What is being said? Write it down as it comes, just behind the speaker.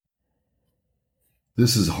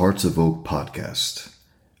This is Hearts of Oak Podcast.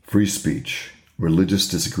 Free speech, religious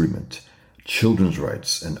disagreement, children's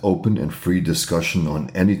rights, and open and free discussion on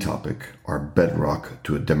any topic are bedrock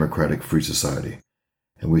to a democratic free society,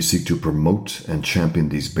 and we seek to promote and champion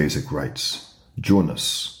these basic rights. Join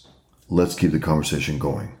us. Let's keep the conversation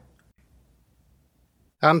going.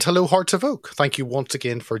 And hello, Hearts of Oak. Thank you once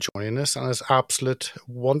again for joining us. And it's absolute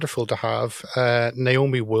wonderful to have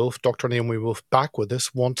Naomi Wolf, Dr. Naomi Wolf, back with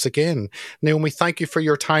us once again. Naomi, thank you for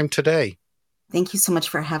your time today. Thank you so much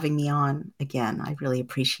for having me on again. I really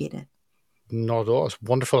appreciate it. Not at all. It's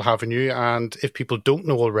wonderful having you. And if people don't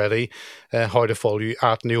know already how to follow you,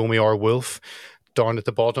 at Naomi R. Wolf, down at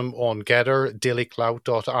the bottom on Getter,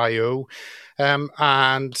 dailyclout.io.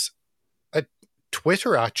 And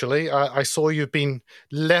Twitter, actually. I saw you've been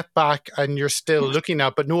let back and you're still looking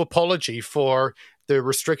at, but no apology for the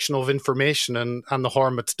restriction of information and the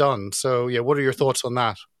harm it's done. So, yeah, what are your thoughts on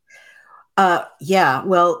that?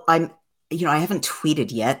 Well, I haven't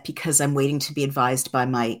tweeted yet because I'm waiting to be advised by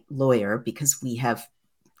my lawyer because we have,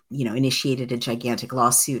 initiated a gigantic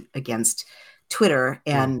lawsuit against Twitter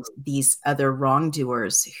and these other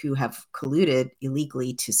wrongdoers who have colluded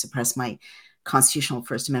illegally to suppress my constitutional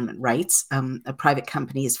First Amendment rights. A private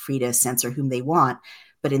company is free to censor whom they want,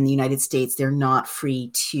 but in the United States, they're not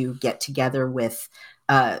free to get together with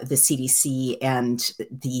the CDC and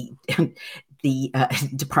the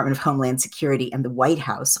Department of Homeland Security and the White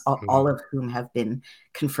House, all of whom have been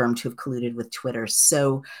confirmed to have colluded with Twitter.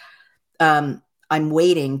 So I'm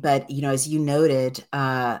waiting, but as you noted,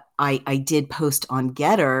 I did post on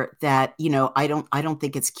Getter that I don't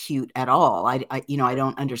think it's cute at all. I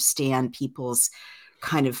don't understand people's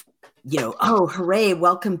kind of oh hooray,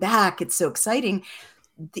 welcome back, it's so exciting.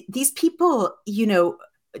 These people,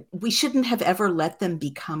 we shouldn't have ever let them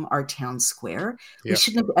become our town square. Yeah. We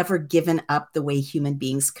shouldn't have ever given up the way human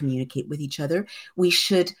beings communicate with each other. We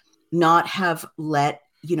should not have let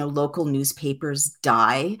local newspapers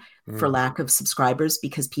die for lack of subscribers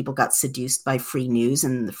because people got seduced by free news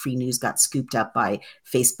and the free news got scooped up by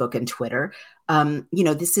Facebook and Twitter.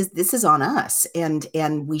 This is on us, and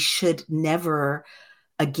we should never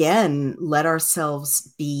again let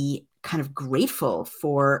ourselves be kind of grateful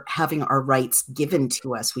for having our rights given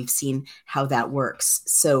to us. We've seen how that works.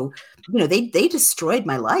 So, they destroyed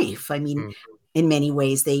my life. I mean, in many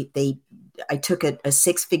ways, I took a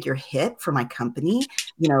 6-figure hit for my company.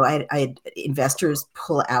 I had investors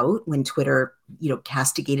pull out when Twitter,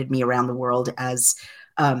 castigated me around the world as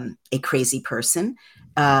a crazy person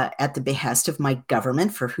at the behest of my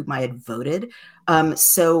government for whom I had voted.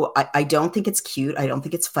 So I don't think it's cute. I don't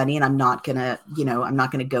think it's funny, and I'm not gonna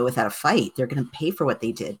go without a fight. They're gonna pay for what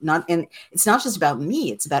they did. And it's not just about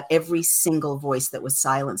me. It's about every single voice that was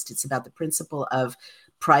silenced. It's about the principle of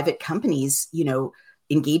private companies,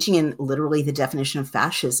 engaging in literally the definition of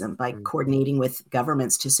fascism by coordinating with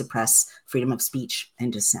governments to suppress freedom of speech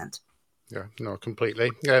and dissent. Yeah, no,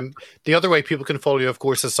 completely. The other way people can follow you, of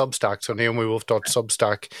course, is Substack. So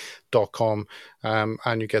naomiwolf.substack.com,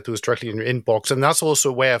 and you get those directly in your inbox. And that's also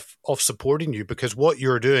a way of supporting you because what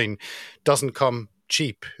you're doing doesn't come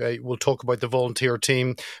cheap. We'll talk about the volunteer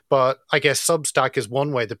team, but I guess Substack is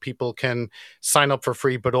one way that people can sign up for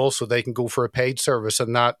free, but also they can go for a paid service,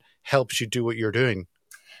 and that helps you do what you're doing.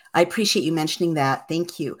 I appreciate you mentioning that.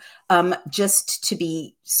 Thank you. Just to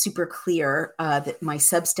be super clear, that my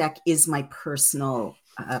Substack is my personal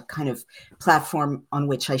kind of platform on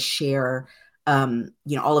which I share,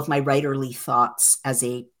 all of my writerly thoughts as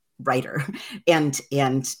a writer, and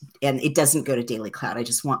it doesn't go to Daily Clout. I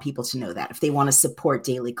just want people to know that if they want to support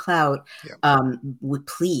Daily Clout,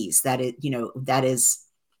 please, that is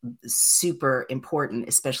super important,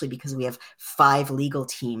 especially because we have 5 legal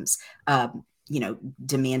teams,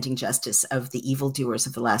 demanding justice of the evildoers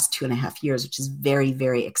of the last 2.5 years, which is very,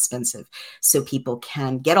 very expensive. So people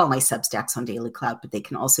can get all my Substacks on Daily Clout, but they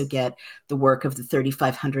can also get the work of the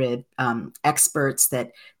 3,500 experts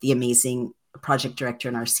that the amazing project director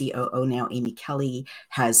and our COO now, Amy Kelly,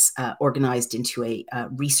 has organized into a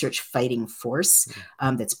research fighting force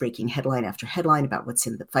that's breaking headline after headline about what's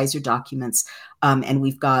in the Pfizer documents. And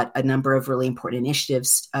we've got a number of really important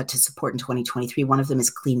initiatives to support in 2023. One of them is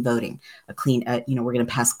clean voting. We're going to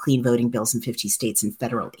pass clean voting bills in 50 states and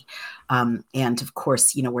federally. And of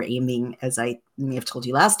course, we're aiming, as I may have told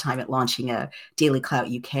you last time, at launching a Daily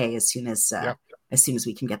Clout UK as soon as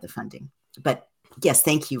we can get the funding. But yes,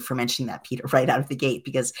 thank you for mentioning that, Peter, right out of the gate,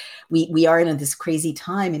 because we are in this crazy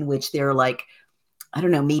time in which there are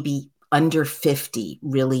maybe under 50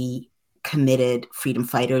 really committed freedom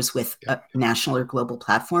fighters with national or global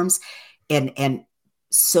platforms. And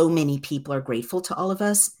so many people are grateful to all of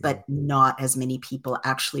us, but not as many people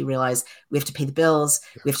actually realize we have to pay the bills,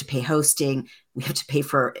 we have to pay hosting, we have to pay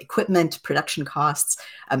for equipment, production costs,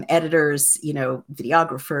 editors,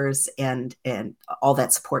 videographers, and all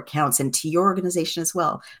that support counts. And to your organization as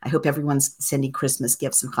well. I hope everyone's sending Christmas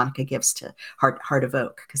gifts and Hanukkah gifts to Heart of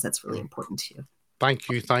Oak, because that's really important to you. Thank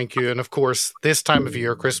you. And of course, this time of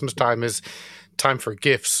year, Christmas time, is time for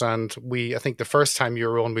gifts. And I think the first time you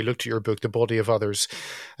were on, we looked at your book, The Body of Others,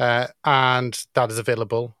 and that is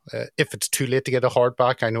available. If it's too late to get a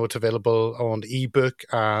hardback, I know it's available on ebook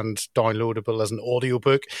and downloadable as an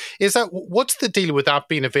audiobook. What's the deal with that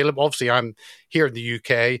being available? Obviously, I'm here in the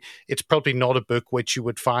UK. It's probably not a book which you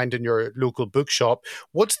would find in your local bookshop.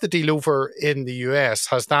 What's the deal over in the US?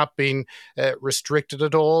 Has that been restricted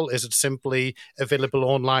at all? Is it simply available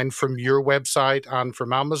online from your website and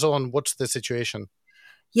from Amazon? What's the situation?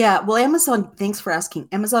 Yeah, well, Amazon, thanks for asking.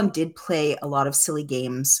 Amazon did play a lot of silly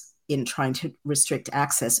games in trying to restrict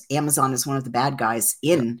access. Amazon is one of the bad guys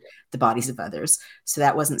in The Bodies of Others, so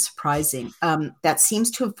that wasn't surprising. That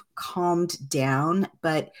seems to have calmed down,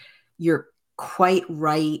 but you're quite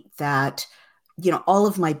right that, all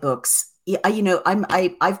of my books,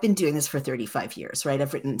 I've been doing this for 35 years, right?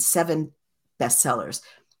 I've written 7 bestsellers,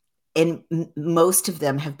 and most of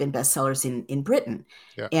them have been bestsellers in Britain.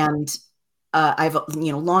 Yeah. And I've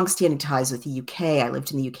long-standing ties with the UK. I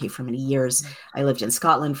lived in the UK for many years. I lived in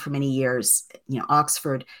Scotland for many years.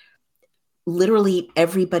 Oxford. Literally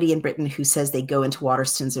everybody in Britain who says they go into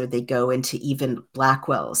Waterstones or they go into even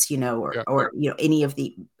Blackwell's, or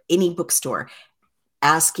any bookstore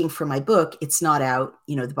asking for my book, it's not out.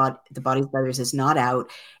 The Bodies of Others is not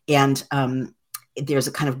out, and there's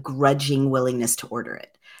a kind of grudging willingness to order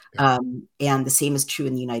it. Yeah. And the same is true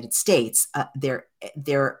in the United States.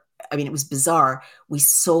 It was bizarre. We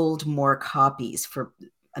sold more copies for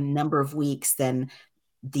a number of weeks than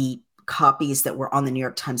the copies that were on the New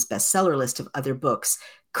York Times bestseller list of other books.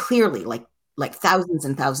 Clearly, like thousands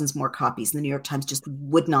and thousands more copies. And the New York Times just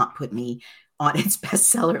would not put me on its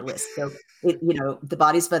bestseller list. So, The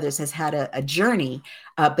Bodies of Others has had a journey,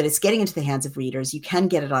 but it's getting into the hands of readers. You can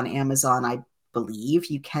get it on Amazon, I believe.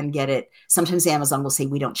 You can get it. Sometimes Amazon will say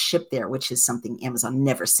we don't ship there, which is something Amazon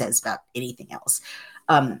never says about anything else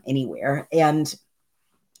anywhere. And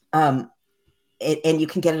you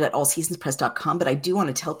can get it at allseasonspress.com. But I do want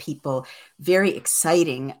to tell people, very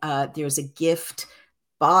exciting, there's a gift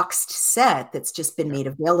boxed set that's just been made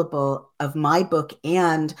available of my book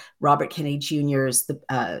and Robert Kennedy Jr.'s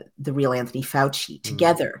The Real Anthony Fauci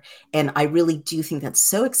together. And I really do think that's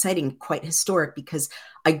so exciting, quite historic, because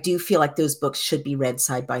I do feel like those books should be read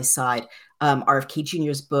side by side. RFK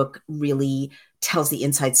Jr.'s book really tells the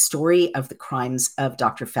inside story of the crimes of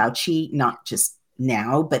Dr. Fauci, not just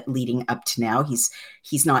now, but leading up to now.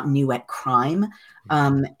 He's not new at crime.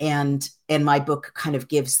 And my book kind of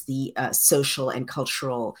gives the social and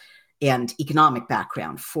cultural and economic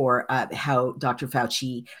background for how Dr.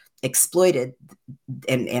 Fauci exploited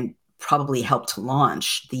and probably helped to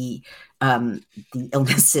launch the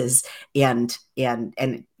illnesses and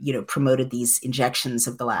promoted these injections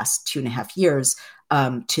of the last 2.5 years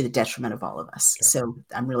to the detriment of all of us. Yeah. So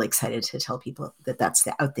I'm really excited to tell people that that's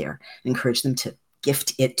out there and encourage them to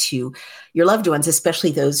gift it to your loved ones,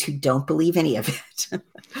 especially those who don't believe any of it.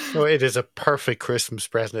 No, it is a perfect Christmas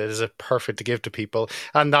present. It is a perfect to give to people.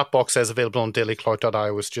 And that box says available on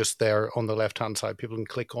dailyclout.io. It's just there on the left-hand side. People can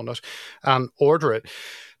click on it and order it.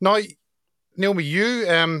 Now, Naomi,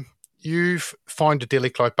 you've founded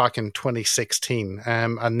Daily Clout back in 2016,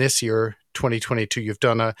 and this year, 2022, you've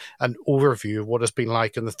done an overview of what it's been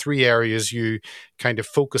like, and the 3 areas you kind of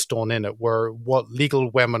focused on in it were what legal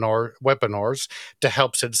webinars to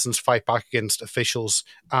help citizens fight back against officials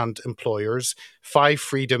and employers, 5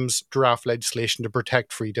 freedoms draft legislation to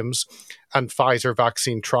protect freedoms, and Pfizer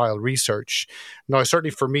vaccine trial research. Now,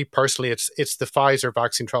 certainly for me personally, it's the Pfizer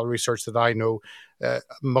vaccine trial research that I know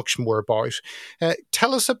much more about.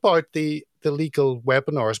 Tell us about the legal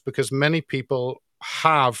webinars, because many people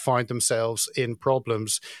have found themselves in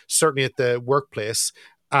problems, certainly at the workplace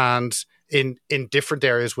and in different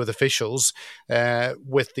areas with officials,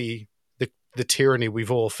 with the tyranny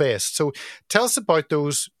we've all faced. So tell us about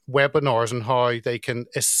those webinars and how they can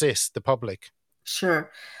assist the public.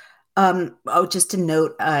 Sure. Just a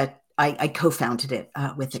note, I co-founded it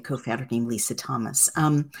with a co-founder named Lisa Thomas,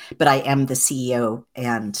 but I am the CEO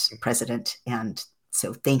and president, and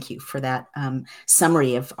so thank you for that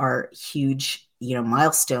summary of our huge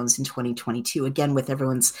milestones in 2022. Again, with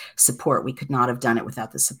everyone's support, we could not have done it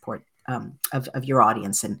without the support of your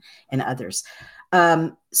audience and others.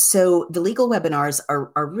 So the legal webinars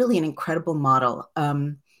are really an incredible model.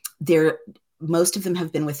 They're most of them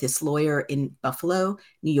have been with this lawyer in Buffalo,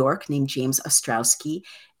 New York, named James Ostrowski.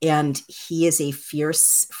 And he is a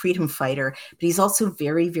fierce freedom fighter, but he's also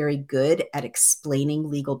very, very good at explaining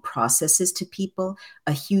legal processes to people.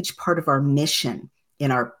 A huge part of our mission in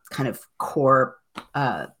our kind of core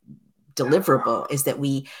deliverable is that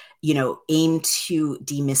we, aim to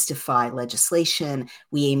demystify legislation.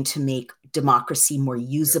 We aim to make democracy more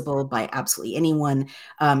usable by absolutely anyone,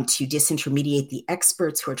 to disintermediate the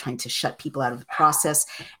experts who are trying to shut people out of the process.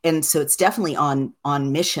 And so it's definitely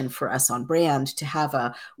on mission for us, on brand, to have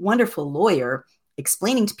a wonderful lawyer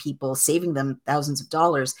explaining to people, saving them thousands of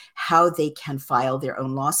dollars, how they can file their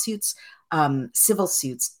own lawsuits, civil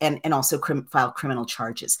suits, and also file criminal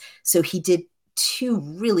charges. So he did 2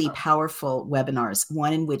 really powerful webinars,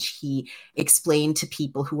 one in which he explained to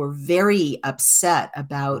people who were very upset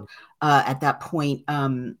about, at that point,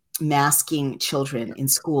 masking children in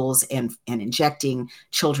schools and injecting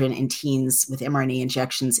children and teens with mRNA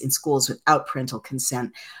injections in schools without parental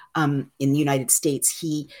consent. In the United States,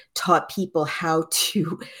 he taught people how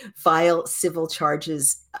to file civil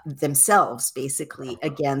charges themselves, basically,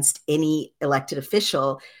 against any elected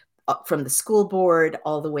official, from the school board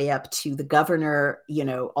all the way up to the governor,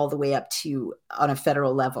 all the way up to on a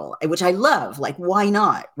federal level, which I love. Like, why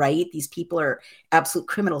not, right? These people are absolute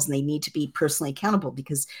criminals and they need to be personally accountable,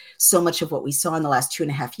 because so much of what we saw in the last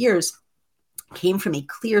 2.5 years came from a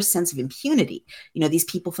clear sense of impunity. These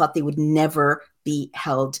people thought they would never be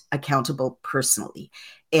held accountable personally.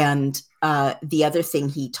 And the other thing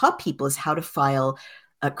he taught people is how to file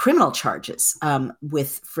criminal charges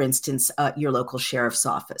with, for instance, your local sheriff's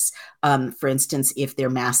office. For instance, if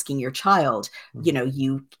they're masking your child,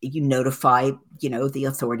 you notify, the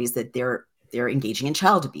authorities that they're engaging in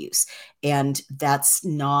child abuse. And that's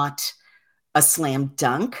not a slam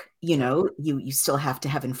dunk. You still have to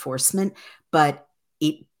have enforcement, but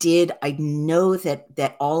I know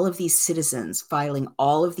that all of these citizens filing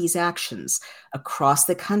all of these actions across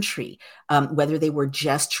the country, whether they were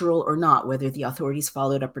gestural or not, whether the authorities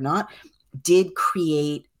followed up or not, did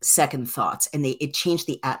create second thoughts, and it changed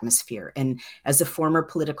the atmosphere. And as a former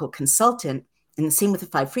political consultant, and the same with the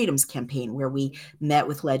 5 Freedoms campaign, where we met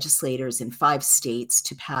with legislators in 5 states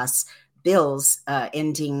to pass bills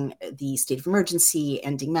ending the state of emergency,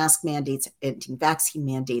 ending mask mandates, ending vaccine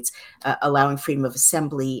mandates, allowing freedom of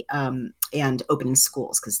assembly, and opening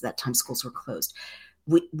schools, because at that time schools were closed.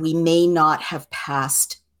 We may not have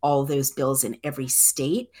passed all those bills in every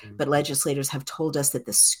state, but legislators have told us that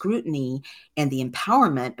the scrutiny and the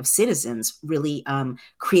empowerment of citizens really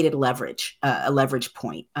created a leverage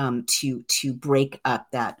point to break up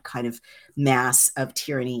that kind of mass of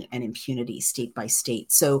tyranny and impunity state by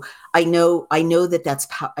state. So I know that's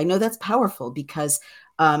powerful, because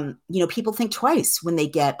people think twice when they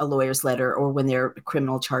get a lawyer's letter or when there are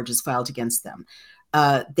criminal charges filed against them.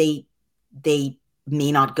 They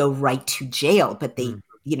may not go right to jail, but they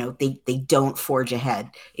don't forge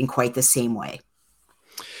ahead in quite the same way.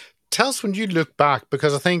 Tell us, when you look back,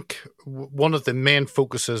 because I think one of the main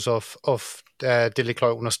focuses of Daily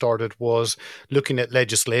Clout when I started was looking at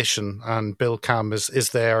legislation, and Bill Cam is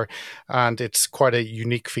there, and it's quite a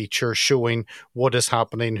unique feature showing what is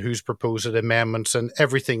happening, who's proposed amendments, and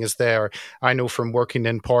everything is there. I know from working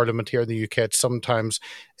in Parliament here in the UK, it's sometimes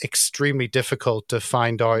extremely difficult to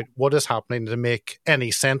find out what is happening to make any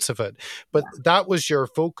sense of it. But that was your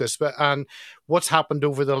focus. And what's happened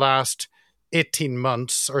over the last 18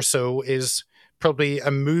 months or so is probably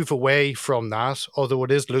a move away from that, although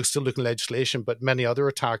it is still looking at legislation, but many other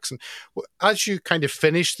attacks. And as you kind of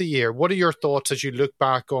finish the year, what are your thoughts as you look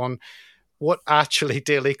back on what actually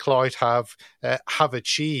Daily Clout have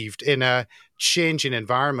achieved in a changing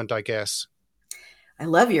environment, I guess? I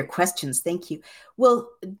love your questions. Thank you. Well,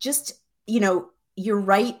 just, you're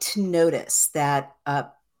right to notice that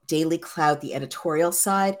Daily Clout, the editorial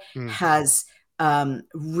side, has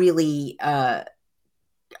really, I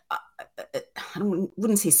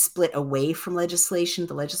wouldn't say split away from legislation,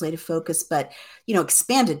 the legislative focus, but,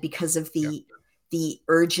 expanded because of the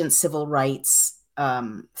urgent civil rights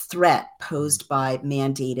threat posed by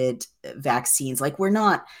mandated vaccines. Like, we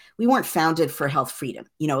weren't founded for health freedom.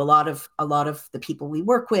 A lot of the people we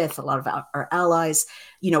work with, a lot of our allies,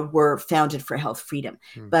 were founded for health freedom.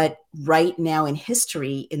 But right now in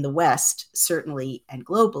history, in the West, certainly, and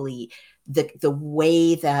globally, the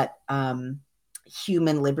way that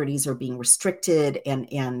human liberties are being restricted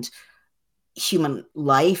and human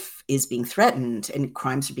life is being threatened and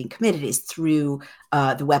crimes are being committed is through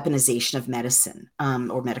the weaponization of medicine,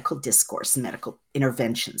 or medical discourse and medical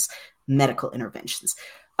interventions.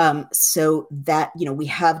 So that, we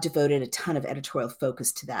have devoted a ton of editorial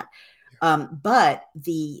focus to that. But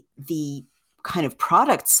the kind of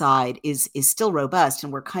product side is still robust,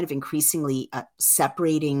 and we're kind of increasingly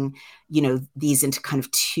separating, these into kind of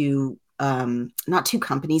two, not two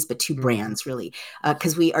companies, but two brands, really,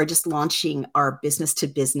 because we are just launching our business to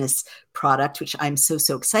business product, which I'm so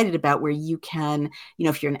excited about, where you can,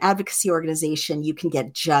 if you're an advocacy organization, you can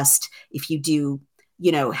get just, if you do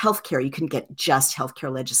healthcare, you can get just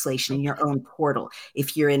healthcare legislation in your own portal.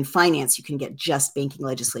 If you're in finance, you can get just banking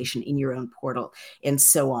legislation in your own portal, and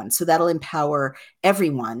so on. So that'll empower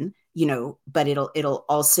everyone, but it'll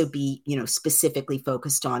also be, specifically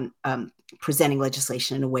focused on presenting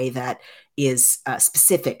legislation in a way that is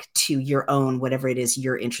specific to your own, whatever it is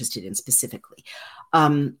you're interested in specifically.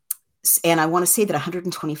 And I want to say that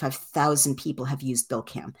 125,000 people have used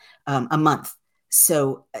BillCam a month.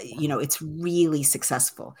 So, it's really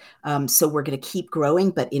successful. So we're going to keep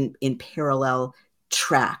growing, but in parallel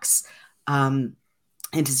tracks. And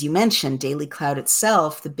as you mentioned, Daily Clout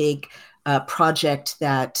itself, the big project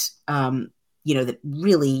that, that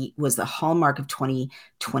really was the hallmark of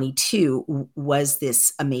 2022, was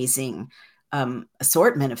this amazing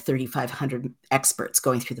assortment of 3,500 experts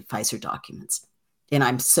going through the Pfizer documents. And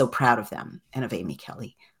I'm so proud of them and of Amy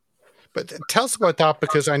Kelly. But tell us about that,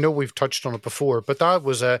 because I know we've touched on it before, but that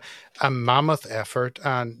was a mammoth effort.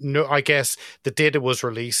 And no, I guess the data was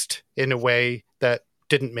released in a way that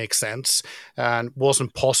didn't make sense and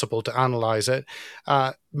wasn't possible to analyze it.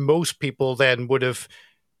 Most people then would have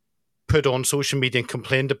put on social media and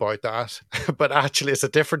complained about that. But actually, it's a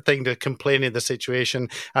different thing to complaining the situation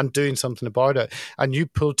and doing something about it. And you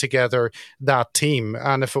pulled together that team.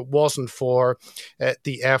 And if it wasn't for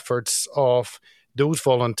the efforts of those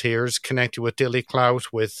volunteers connected with Daily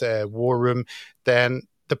Clout, with War Room, then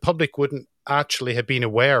the public wouldn't actually have been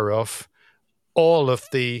aware of all of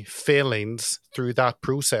the failings through that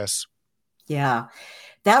process. Yeah,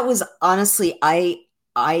 that was honestly, I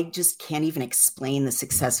just can't even explain the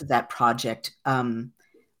success of that project,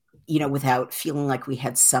 without feeling like we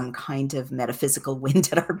had some kind of metaphysical wind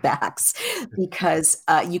at our backs, because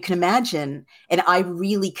you can imagine, and I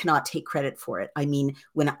really cannot take credit for it. I mean,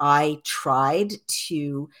 when I tried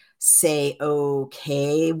to say,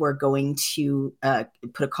 okay, we're going to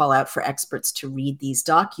put a call out for experts to read these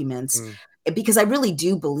documents, because I really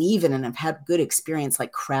do believe in, and I've had good experience,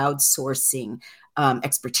 like crowdsourcing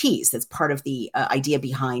expertise. That's part of the idea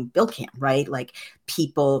behind BillCam, right? Like,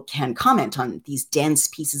 people can comment on these dense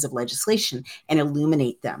pieces of legislation and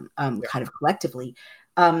illuminate them kind of collectively.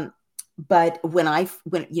 But when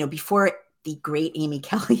before the great Amy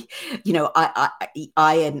Kelly,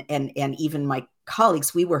 I and even my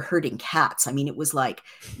colleagues, we were herding cats. I mean, it was like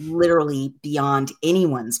literally beyond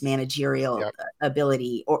anyone's managerial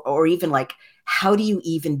ability, or even like, how do you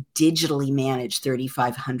even digitally manage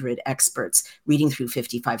 3,500 experts reading through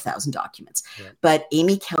 55,000 documents? But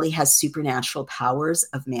Amy Kelly has supernatural powers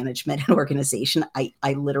of management and organization.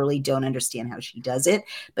 I literally don't understand how she does it,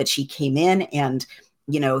 but she came in, and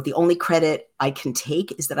the only credit I can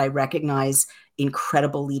take is that I recognize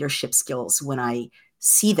incredible leadership skills when I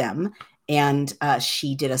see them. And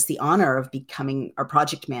she did us the honor of becoming our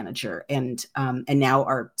project manager and now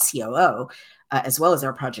our COO, as well as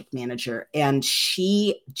our project manager. And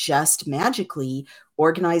she just magically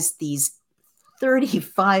organized these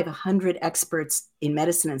 3,500 experts in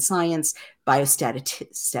medicine and science,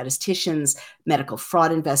 biostatisticians, medical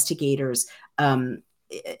fraud investigators,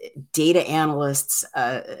 data analysts,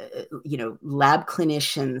 lab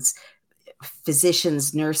clinicians,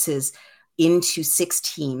 physicians, nurses, into 6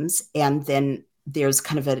 teams. And then there's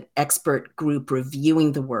kind of an expert group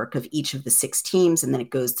reviewing the work of each of the 6 teams. And then it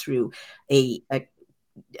goes through a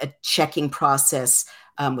checking process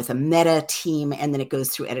with a meta team. And then it goes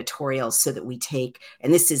through editorials, so that we take,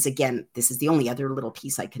 and this is the only other little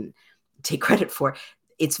piece I can take credit for.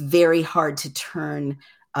 It's very hard to turn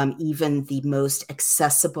even the most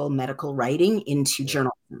accessible medical writing into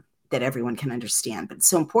journalism that everyone can understand, but it's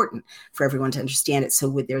so important for everyone to understand it.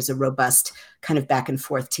 So there's a robust kind of back and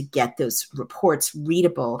forth to get those reports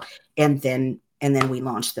readable, and then we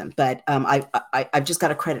launch them. But I've just got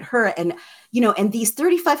to credit her, and and these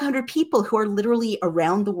 3,500 people who are literally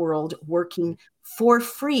around the world working for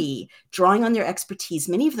free, drawing on their expertise.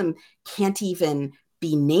 Many of them can't even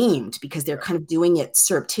be named because they're kind of doing it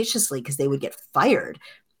surreptitiously, because they would get fired,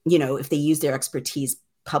 if they use their expertise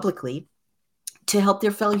publicly, to help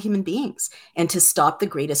their fellow human beings and to stop the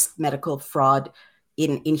greatest medical fraud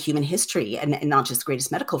in human history, and not just the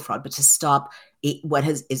greatest medical fraud, but to stop what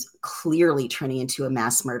is clearly turning into a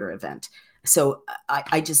mass murder event. So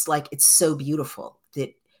I just like, it's so beautiful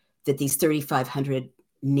that these 3,500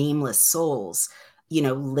 nameless souls,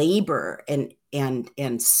 labor and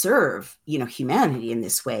and serve, humanity in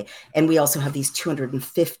this way. And we also have these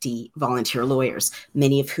 250 volunteer lawyers,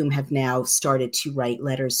 many of whom have now started to write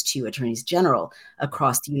letters to attorneys general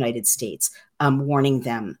across the United States, warning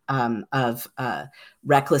them of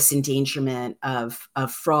reckless endangerment, of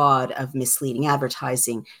fraud, of misleading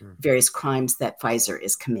advertising, various crimes that Pfizer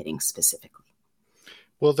is committing specifically.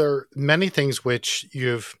 Well, there are many things which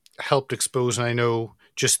you've helped expose, and I know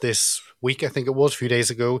just this week, I think it was a few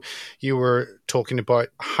days ago, you were talking about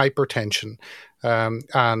hypertension.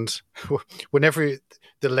 And whenever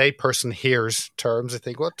the layperson hears terms, I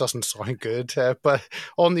think, well, it doesn't sound good. But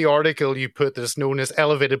on the article, you put that it's known as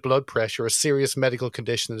elevated blood pressure, a serious medical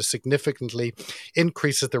condition that significantly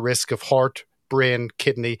increases the risk of heart, brain,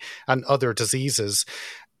 kidney, and other diseases.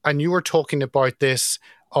 And you were talking about this,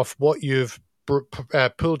 of what you've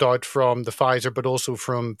pulled out from the Pfizer, but also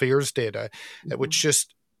from VAERS data, which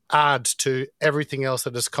just adds to everything else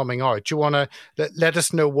that is coming out. Do you want to let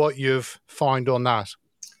us know what you've found on that?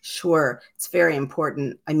 Sure. It's very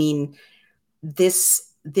important. I mean, this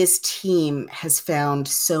team has found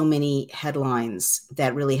so many headlines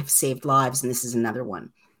that really have saved lives, and this is another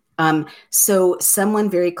one. So someone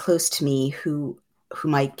very close to me whom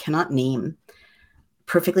I cannot name,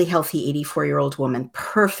 perfectly healthy 84-year-old woman,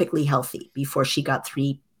 perfectly healthy before she got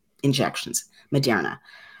 3 injections, Moderna,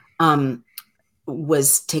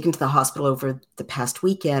 was taken to the hospital over the past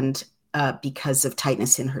weekend because of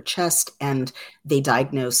tightness in her chest, and they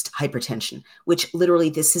diagnosed hypertension, which literally,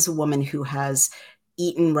 this is a woman who has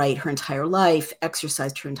eaten right her entire life,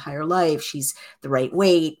 exercised her entire life. She's the right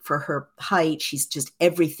weight for her height. She's just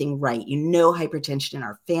everything right. Hypertension in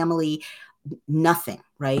our family, nothing,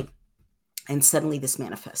 right? And suddenly this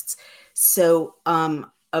manifests. So,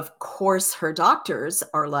 of course, her doctors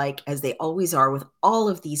are like, as they always are with all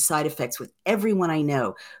of these side effects, with everyone I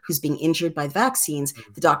know who's being injured by vaccines,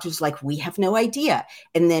 the doctors are like, we have no idea.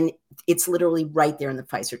 And then it's literally right there in the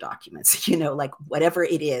Pfizer documents, like whatever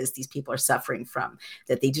it is these people are suffering from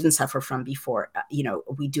that they didn't suffer from before.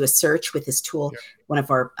 We do a search with this tool, one of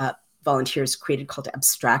our volunteers created called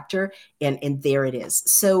Abstractor, and there it is.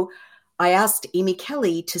 So I asked Amy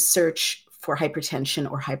Kelly to search for hypertension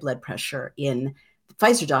or high blood pressure in the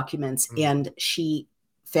Pfizer documents, and she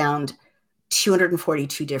found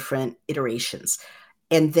 242 different iterations.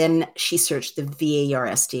 And then she searched the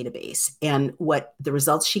VAERS database, and what the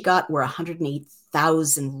results she got were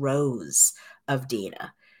 108,000 rows of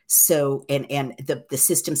data. So, and the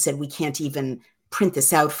system said, we can't even print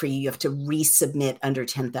this out for you. You have to resubmit under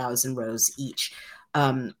 10,000 rows each.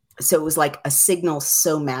 So it was like a signal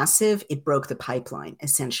so massive, it broke the pipeline,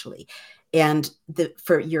 essentially. And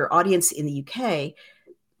for your audience in the UK,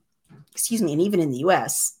 and even in the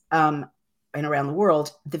US and around the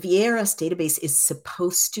world, the VAERS database is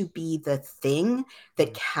supposed to be the thing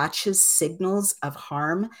that catches signals of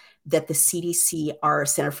harm that the CDC, our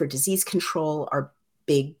Center for Disease Control, our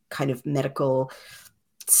big kind of medical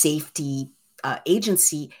safety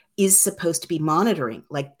agency, is supposed to be monitoring.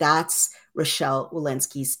 Like, that's Rochelle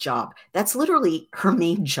Walensky's job. That's literally her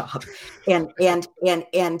main job. And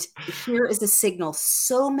here is a signal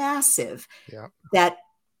so massive that,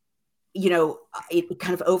 it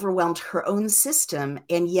kind of overwhelmed her own system.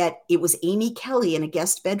 And yet it was Amy Kelly in a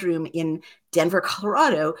guest bedroom in Denver,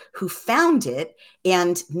 Colorado, who found it,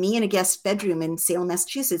 and me in a guest bedroom in Salem,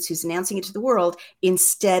 Massachusetts, who's announcing it to the world,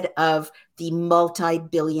 instead of the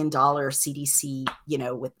multi-billion-dollar CDC,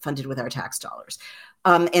 funded with our tax dollars.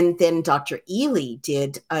 And then Dr. Ely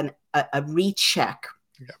did a recheck.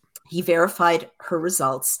 Yeah. He verified her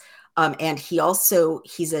results. And he's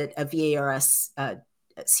a VAERS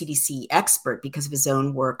CDC expert because of his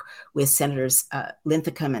own work with Senators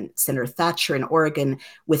Linthicum and Senator Thatcher in Oregon,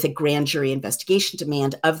 with a grand jury investigation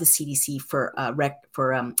demand of the CDC for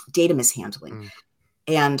data mishandling.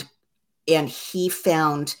 And he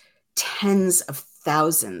found tens of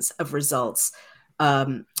thousands of results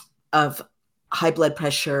of high blood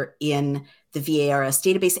pressure in the VAERS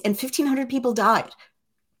database, and 1,500 people died.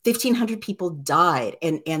 1,500 people died.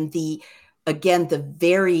 And the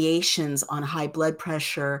variations on high blood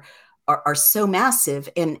pressure are so massive.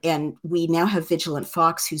 And we now have Vigilant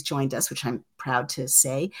Fox, who's joined us, which I'm proud to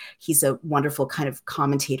say. He's a wonderful kind of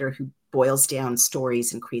commentator who boils down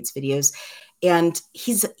stories and creates videos. And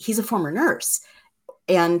he's a former nurse.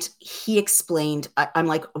 And he explained, I'm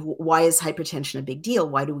like, why is hypertension a big deal?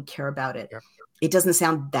 Why do we care about it? Yeah. It doesn't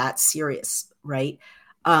sound that serious, right?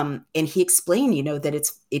 And he explained,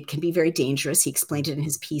 that it can be very dangerous. He explained it in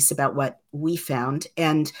his piece about what we found.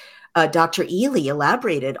 And Dr. Ely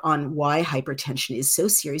elaborated on why hypertension is so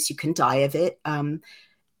serious. You can die of it.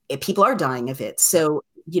 People are dying of it. So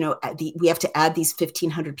we have to add these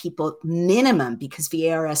 1,500 people minimum because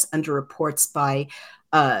VAERS underreports by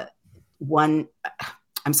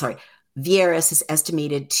VAERS is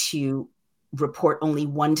estimated to report only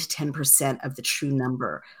 1 to 10% of the true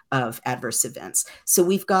number of adverse events. So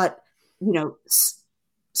we've got,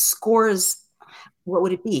 scores. What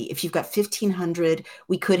would it be? If you've got 1,500,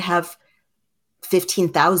 we could have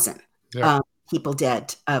 15,000 people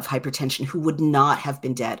dead of hypertension who would not have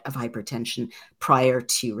been dead of hypertension prior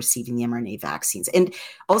to receiving the mRNA vaccines. And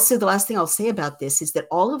also the last thing I'll say about this is that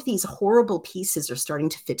all of these horrible pieces are starting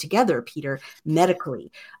to fit together, Peter,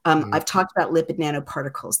 medically. I've talked about lipid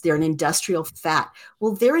nanoparticles. They're an industrial fat.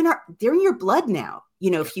 Well, they're in your blood now,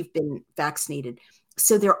 if you've been vaccinated.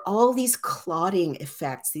 So there are all these clotting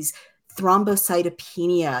effects, these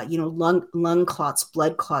thrombocytopenia, lung clots,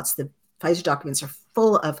 blood clots. The Pfizer documents are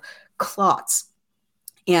full of clots.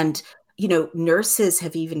 And, nurses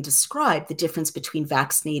have even described the difference between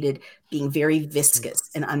vaccinated being very viscous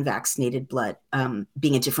and unvaccinated blood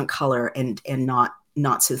being a different color and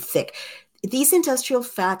not so thick. These industrial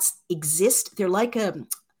fats exist. They're like the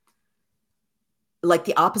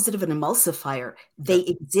opposite of an emulsifier. They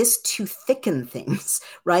exist to thicken things,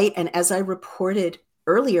 right? And as I reported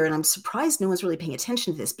earlier, and I'm surprised no one's really paying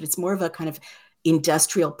attention to this, but it's more of a kind of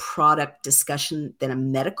industrial product discussion than a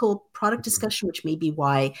medical product discussion, which may be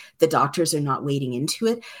why the doctors are not wading into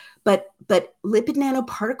it. But lipid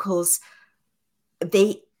nanoparticles,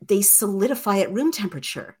 they solidify at room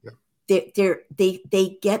temperature. Yeah.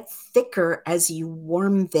 They get thicker as you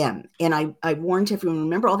warm them. And I warned everyone,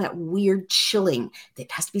 remember all that weird chilling.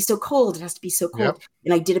 It has to be so cold. It has to be so cold. Yep.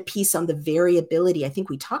 And I did a piece on the variability. I think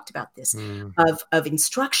we talked about this of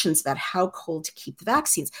instructions about how cold to keep the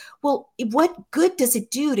vaccines. Well, what good does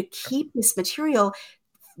it do to keep this material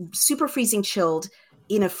super freezing chilled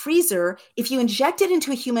in a freezer if you inject it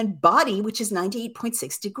into a human body, which is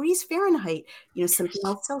 98.6 degrees Fahrenheit, something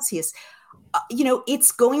else Celsius?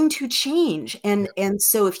 It's going to change. And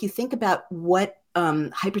so if you think about what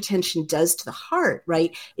hypertension does to the heart,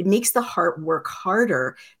 right, it makes the heart work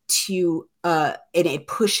harder and it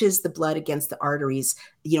pushes the blood against the arteries,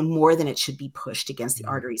 more than it should be pushed against the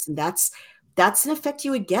arteries. And that's an effect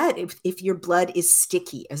you would get if your blood is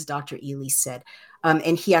sticky, as Dr. Ely said.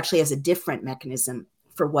 And he actually has a different mechanism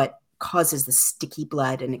for what causes the sticky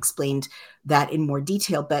blood and explained that in more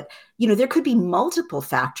detail. But, there could be multiple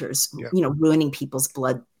factors, ruining people's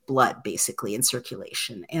blood basically in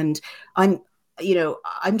circulation. And I'm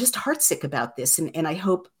just heartsick about this. And I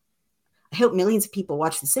hope millions of people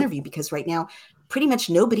watch this interview, because right now, pretty much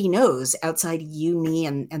nobody knows outside you, me,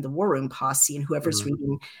 and the War Room posse and whoever's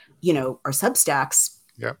reading, our Substacks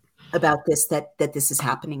about this, that this is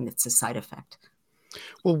happening. That's a side effect.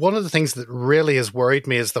 Well, one of the things that really has worried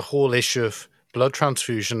me is the whole issue of blood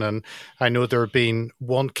transfusion. And I know there have been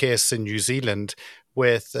one case in New Zealand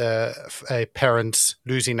with parents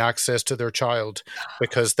losing access to their child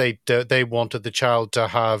because they wanted the child to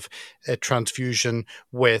have a transfusion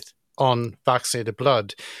with unvaccinated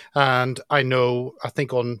blood. And I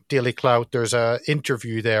think on Daily Clout, there's an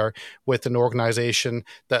interview there with an organization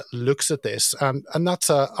that looks at this. And that's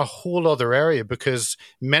a whole other area, because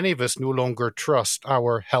many of us no longer trust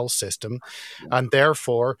our health system. And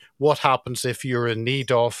therefore, what happens if you're in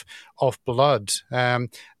need of blood? And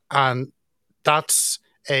that's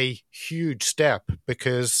a huge step,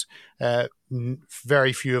 because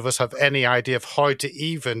very few of us have any idea of how to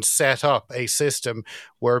even set up a system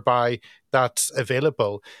whereby that's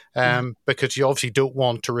available, because you obviously don't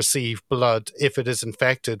want to receive blood if it is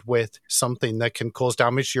infected with something that can cause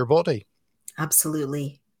damage to your body.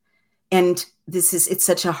 Absolutely. And it's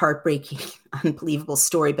such a heartbreaking, unbelievable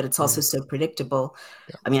story, but it's also so predictable.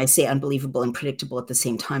 Yeah. I mean, I say unbelievable and predictable at the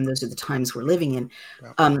same time. Those are the times we're living in.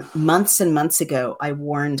 Yeah. Months and months ago, I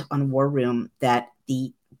warned on War Room that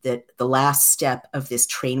the last step of this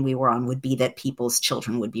train we were on would be that people's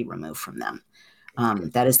children would be removed from them.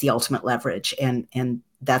 That is the ultimate leverage. And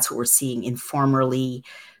that's what we're seeing in formerly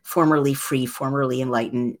free, formerly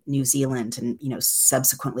enlightened New Zealand and,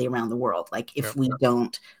 subsequently around the world. Like if we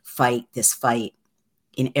don't fight this fight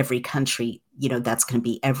in every country, that's going to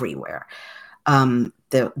be everywhere.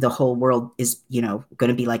 The whole world is, going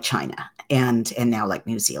to be like China and now like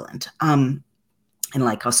New Zealand. And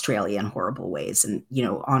like Australia in horrible ways, and,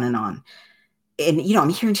 on and on. And, I'm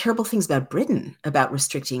hearing terrible things about Britain, about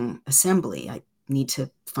restricting assembly. I need to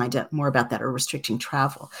find out more about that, or restricting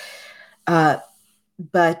travel.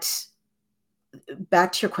 But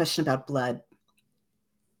back to your question about blood,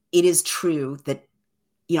 it is true that,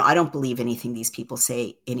 I don't believe anything these people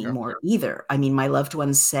say anymore either. I mean, my loved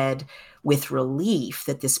one said with relief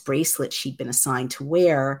that this bracelet she'd been assigned to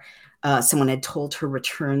wear someone had told her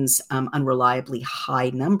returns unreliably high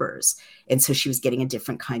numbers. And so she was getting a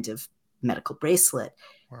different kind of medical bracelet.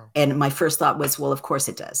 Wow. And my first thought was, well, of course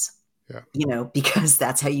it does. Yeah. Because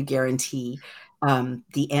that's how you guarantee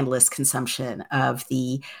the endless consumption of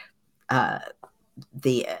the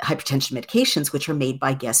hypertension medications, which are made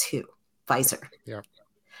by guess who? Pfizer. Yeah.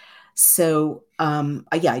 So,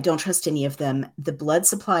 I don't trust any of them. The blood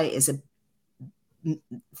supply is a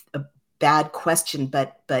bad question,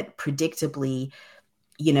 but predictably,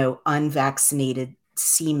 unvaccinated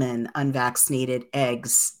semen, unvaccinated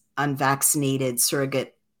eggs, unvaccinated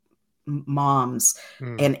surrogate moms,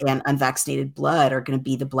 and unvaccinated blood are going to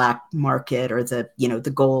be the black market or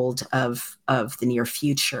the gold of the near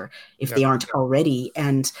future if they aren't already.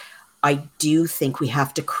 And I do think we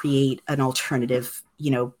have to create an alternative,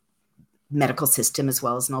 medical system as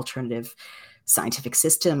well as an alternative scientific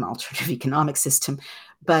system, alternative economic system.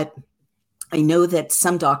 But I know that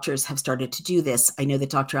some doctors have started to do this. I know that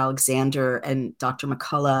Dr. Alexander and Dr.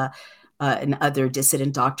 McCullough and other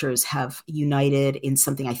dissident doctors have united in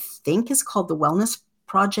something I think is called the Wellness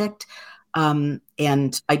Project. And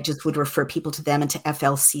I just would refer people to them and to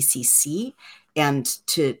FLCCC and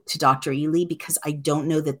to Dr. Ely, because I don't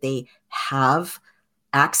know that they have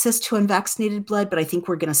access to unvaccinated blood, but I think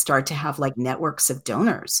we're going to start to have like networks of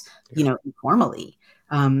donors, informally.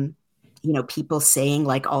 People saying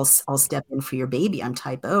like, I'll step in for your baby. I'm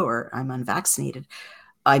type O or I'm unvaccinated.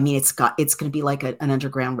 I mean, it's going to be like an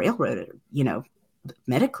underground railroad,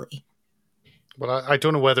 medically. Well, I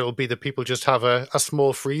don't know whether it'll be that people just have a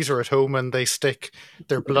small freezer at home and they stick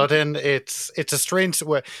their blood in. It's a strange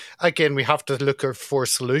way. Again, we have to look for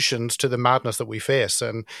solutions to the madness that we face,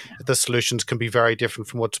 and the solutions can be very different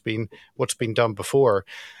from what's been done before.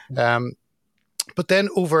 But then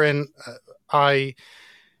over in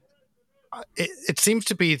it seems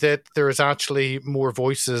to be that there is actually more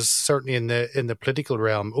voices, certainly in the political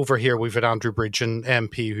realm. Over here, we've had Andrew Bridgen,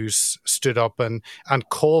 MP, who's stood up and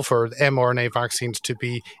called for mRNA vaccines to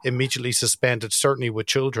be immediately suspended, certainly with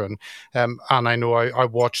children. And I know I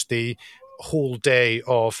watched the whole day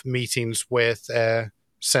of meetings with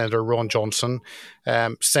Senator Ron Johnson.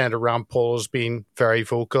 Senator Rand Paul has been very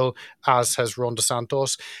vocal, as has Ron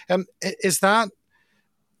DeSantis.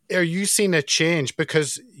 Are you seeing a change?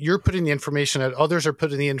 Because you're putting the information out, others are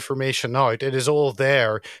putting the information out. It is all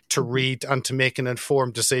there to read and to make an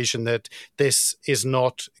informed decision that this is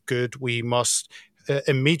not good. We must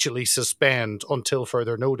immediately suspend until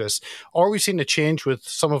further notice. Are we seeing a change with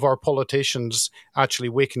some of our politicians actually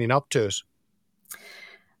waking up to it?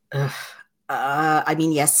 I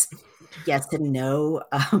mean, yes and no.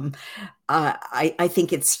 I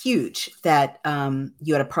think it's huge that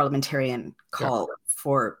you had a parliamentarian call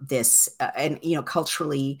for this, and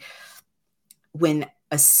culturally, when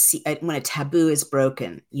a taboo is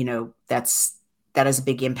broken, that has a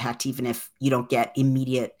big impact, even if you don't get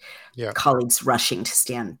immediate colleagues rushing to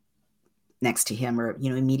stand next to him or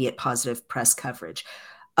immediate positive press coverage.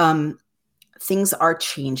 Things are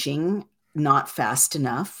changing, not fast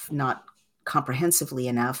enough, not comprehensively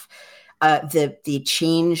enough. The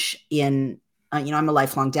change in I'm a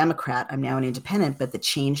lifelong Democrat. I'm now an independent, but the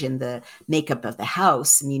change in the makeup of the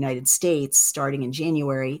House in the United States, starting in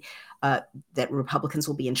January, that Republicans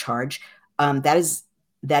will be in charge, that is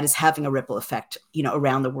having a ripple effect,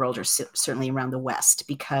 around the world, or certainly around the West,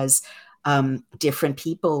 because different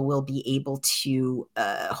people will be able to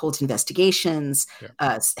hold investigations,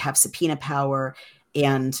 have subpoena power,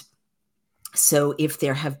 and so if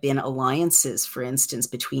there have been alliances, for instance,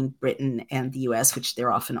 between Britain and the US, which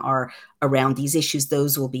there often are around these issues,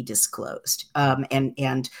 those will be disclosed. I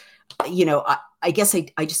guess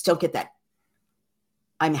I just don't get that.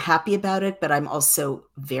 I'm happy about it, but I'm also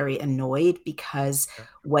very annoyed, because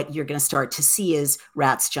what you're going to start to see is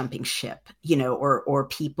rats jumping ship, or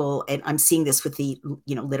people, and I'm seeing this with the,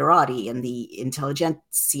 literati and the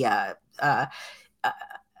intelligentsia,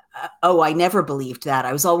 I never believed that.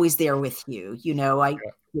 I was always there with you.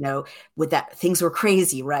 With that, things were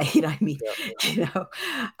crazy, right? I mean,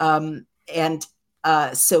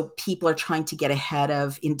 so people are trying to get ahead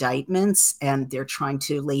of indictments, and they're trying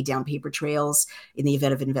to lay down paper trails in the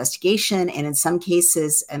event of investigation. And in some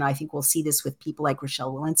cases, and I think we'll see this with people like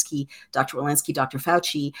Rochelle Walensky, Dr.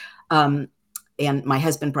 Fauci, and my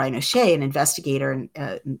husband, Brian O'Shea, an investigator and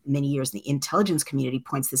many years in the intelligence community,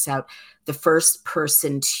 points this out. The first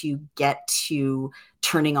person to get to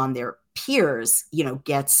turning on their peers,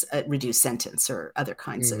 gets a reduced sentence or other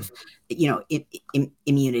kinds of,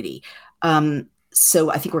 immunity.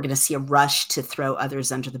 So I think we're going to see a rush to throw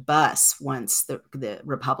others under the bus once the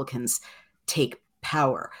Republicans take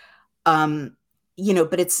power.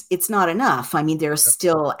 but it's not enough. I mean, there are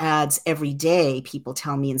still ads every day, people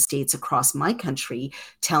tell me, in states across my country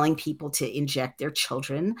telling people to inject their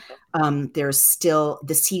children. There's still,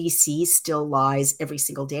 the CDC still lies every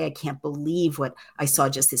single day. I can't believe what I saw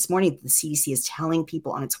just this morning. The CDC is telling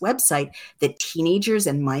people on its website that teenagers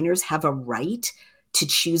and minors have a right to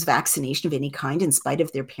choose vaccination of any kind in spite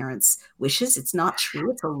of their parents' wishes. It's not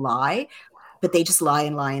true. It's a lie, but they just lie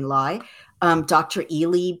and lie and lie. Dr.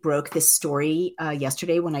 Ely broke this story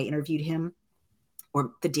yesterday when I interviewed him,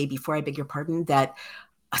 or the day before, I beg your pardon, that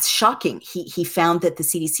it's shocking. He found that the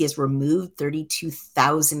CDC has removed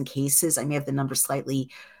 32,000 cases. I may have the number slightly,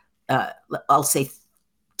 I'll say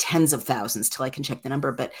tens of thousands till I can check the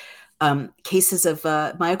number, but cases of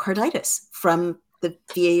myocarditis from the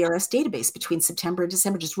VAERS database between September and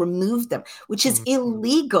December, just removed them, which is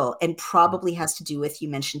illegal and probably has to do with, you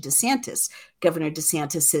mentioned DeSantis, Governor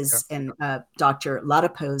DeSantis's and Dr.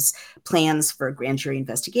 Ladapo's plans for a grand jury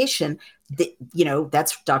investigation.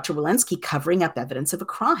 That's Dr. Walensky covering up evidence of a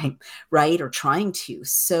crime, right? Or trying to.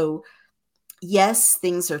 So yes,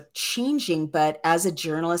 things are changing, but as a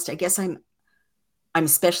journalist, I guess I'm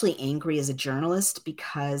especially angry as a journalist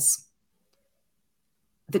because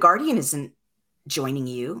The Guardian isn't joining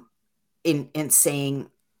you in saying,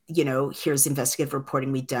 here's investigative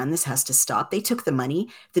reporting we've done. This has to stop. They took the money.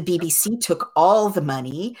 The BBC took all the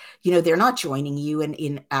money. They're not joining you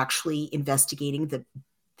in actually investigating the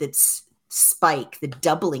spike, the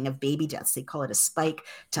doubling of baby deaths. They call it a spike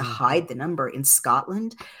to hide the number in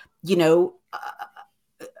Scotland.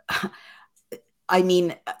 I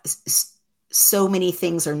mean, so many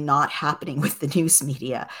things are not happening with the news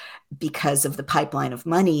media because of the pipeline of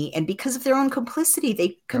money and because of their own complicity.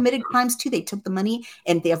 They committed crimes too. They took the money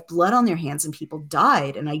and they have blood on their hands and people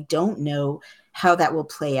died. And I don't know how that will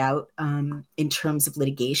play out in terms of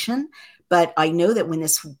litigation. But I know that when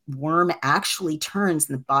this worm actually turns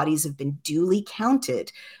and the bodies have been duly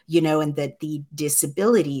counted, and that the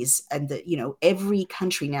disabilities and every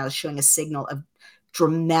country now is showing a signal of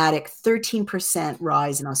dramatic 13%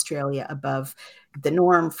 rise in Australia above the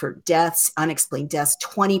norm for deaths, unexplained deaths,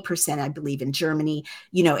 20%, I believe, in Germany,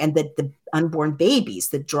 and the unborn babies,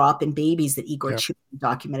 the drop in babies that Igor Chudin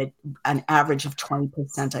documented, an average of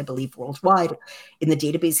 20%, I believe, worldwide in the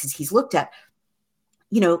databases he's looked at.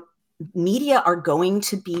 Media are going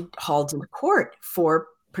to be hauled into court for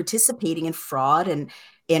participating in fraud and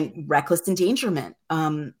reckless endangerment.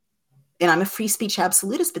 And I'm a free speech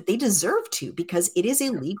absolutist, but they deserve to, because it is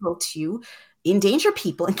illegal to endanger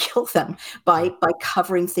people and kill them by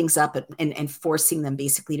covering things up and forcing them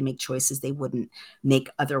basically to make choices they wouldn't make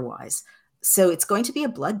otherwise. So it's going to be a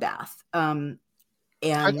bloodbath.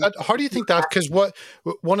 And how do you think that? Because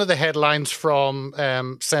one of the headlines from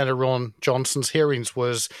Senator Ron Johnson's hearings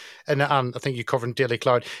was, and I think you covered in Daily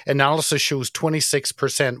Cloud, analysis shows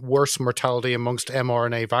 26% worse mortality amongst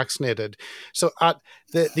mRNA vaccinated. So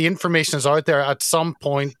the information is out there. At some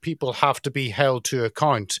point, people have to be held to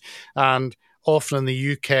account. And often in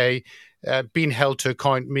the UK, being held to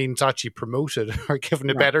account means actually promoted or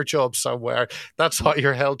given a better job somewhere. That's how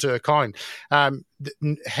you're held to account.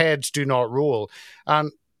 Heads do not roll.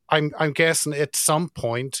 And I'm guessing at some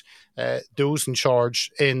point, those in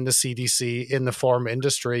charge in the CDC, in the pharma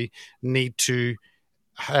industry, need to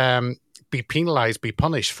be penalized, be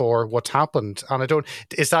punished for what's happened. And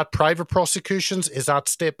is that private prosecutions? Is that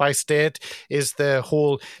state by state? Is the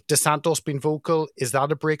whole DeSantis being vocal? Is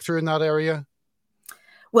that a breakthrough in that area?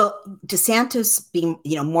 Well, DeSantis being,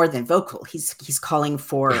 more than vocal, he's calling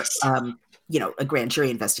for, a grand jury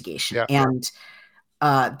investigation, and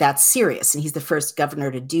that's serious. And he's the first governor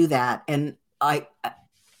to do that. And I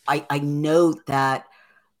know that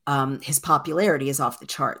his popularity is off the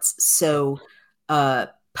charts. So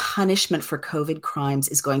punishment for COVID crimes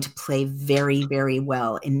is going to play very, very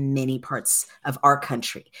well in many parts of our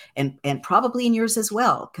country, and probably in yours as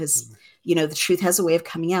well, because the truth has a way of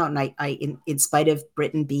coming out. And I in spite of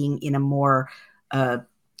Britain being in a more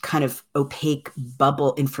kind of opaque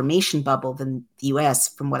information bubble than the US,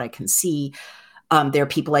 from what I can see, there are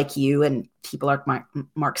people like you and people like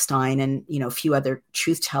Mark Steyn and, a few other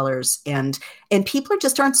truth tellers, and people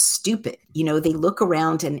aren't stupid. They look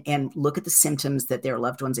around and look at the symptoms that their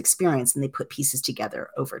loved ones experience, and they put pieces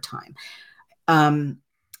together over time.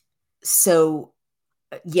 So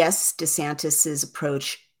yes, DeSantis's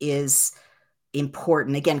approach is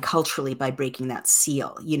important, again, culturally, by breaking that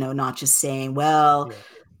seal, not just saying,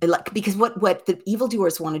 because what the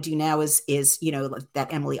evildoers want to do now is that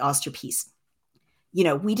Emily Oster piece.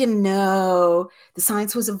 We didn't know the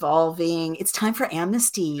science was evolving. It's time for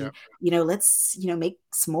amnesty. Let's, make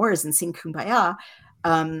s'mores and sing Kumbaya.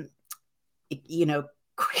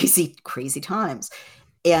 crazy, crazy times.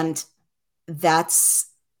 And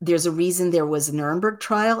there's a reason there was a Nuremberg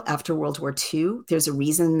trial after World War II. There's a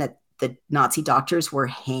reason that the Nazi doctors were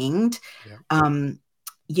hanged. Yeah. And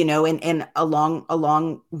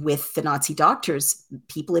along with the Nazi doctors,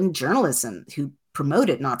 people in journalism who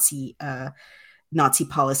promoted Nazi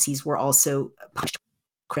policies were also punished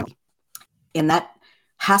criminally. And that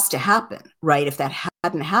has to happen, right? If that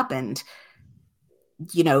hadn't happened,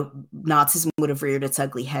 Nazism would have reared its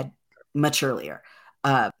ugly head much earlier.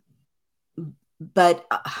 But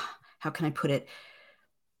how can I put it?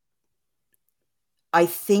 I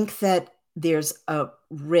think that there's a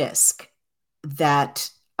risk that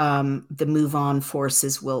the move on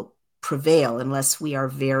forces will prevail unless we are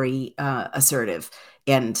very assertive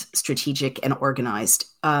and strategic and organized.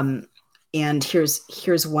 And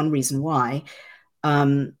here's one reason why.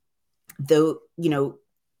 Even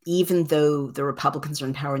though the Republicans are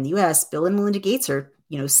in power in the U.S., Bill and Melinda Gates are,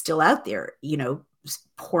 still out there,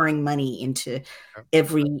 pouring money into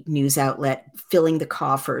every news outlet, filling the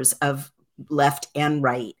coffers of left and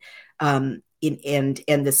right. And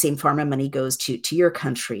the same pharma money goes to your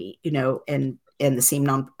country, and the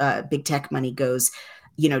same big tech money goes,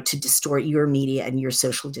 to distort your media and your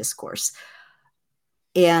social discourse.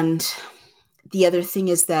 And the other thing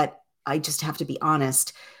is that I just have to be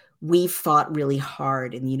honest, we've fought really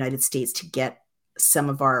hard in the United States to get some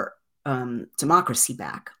of our democracy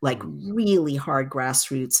back, like really hard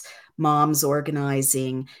grassroots, moms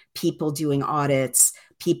organizing, people doing audits,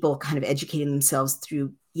 people kind of educating themselves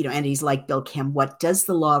through, entities like BillCam. What does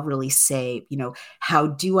the law really say? How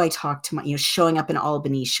do I talk to my, showing up in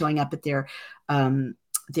Albany, showing up at their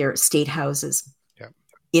state houses. Yeah.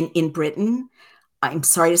 In Britain, I'm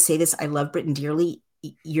sorry to say this, I love Britain dearly.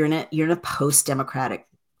 You're in a post-democratic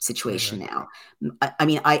situation now. I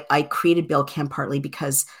mean, I created BillCam partly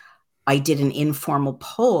because I did an informal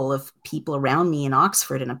poll of people around me in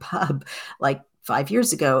Oxford in a pub like 5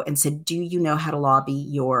 years ago and said, do you know how to lobby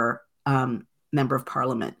your member of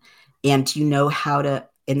parliament? And do you know how to,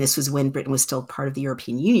 and this was when Britain was still part of the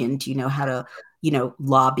European Union, do you know how to,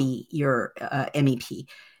 lobby your MEP?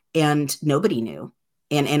 And nobody knew.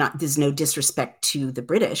 And there's no disrespect to the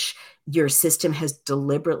British. Your system has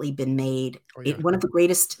deliberately been made one of the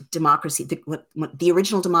greatest democracy, the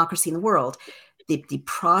original democracy in the world. The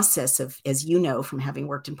process of, as you know, from having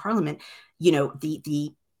worked in Parliament,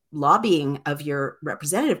 the lobbying of your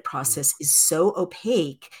representative process is so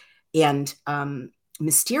opaque and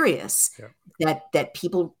mysterious that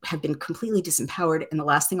people have been completely disempowered. And the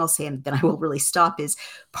last thing I'll say, and then I will really stop, is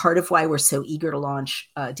part of why we're so eager to launch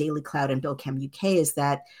Daily Clout and BillCam UK is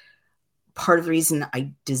that part of the reason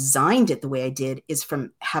I designed it the way I did is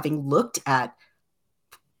from having looked at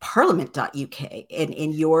parliament.uk and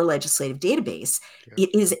in your legislative database, it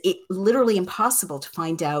is literally impossible to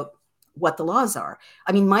find out what the laws are.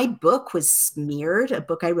 I mean, my book was smeared, a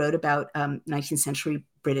book I wrote about 19th century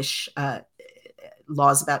British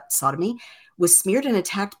laws about sodomy, was smeared and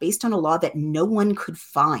attacked based on a law that no one could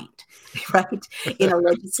find, right? In a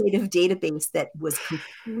legislative database that was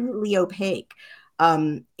completely opaque.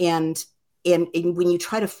 And when you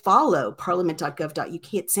try to follow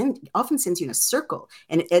parliament.gov.uk, it often sends you in a circle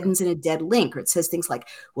and it ends in a dead link, or it says things like,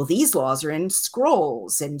 well, these laws are in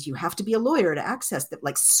scrolls and you have to be a lawyer to access them.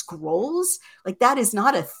 Like scrolls, like that is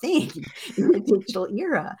not a thing in the digital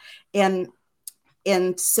era. And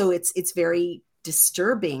so it's very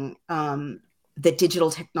disturbing that digital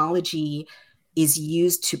technology is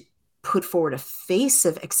used to put forward a face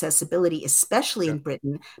of accessibility, especially in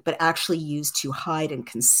Britain, but actually used to hide and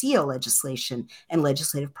conceal legislation and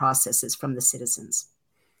legislative processes from the citizens.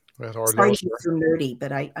 Well, sorry to be so nerdy,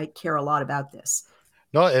 but I care a lot about this.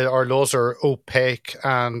 No, our laws are opaque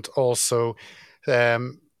and also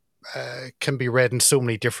can be read in so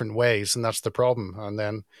many different ways, and that's the problem. And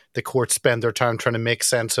then the courts spend their time trying to make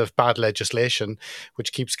sense of bad legislation,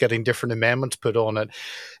 which keeps getting different amendments put on it.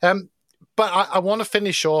 But I want to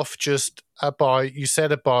finish off just about, you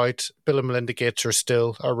said about Bill and Melinda Gates are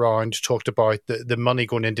still around, you talked about the money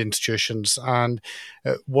going into institutions, and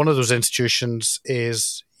one of those institutions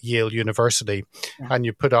is Yale University. Yeah. And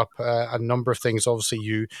you put up a number of things. Obviously,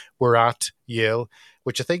 you were at Yale,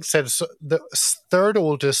 which I think said the third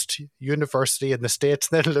oldest university in the States.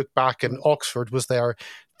 Then look back, and Oxford was there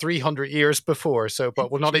 300 years before. So,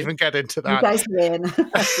 but we'll not even get into that. You guys win.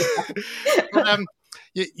 But,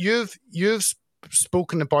 you've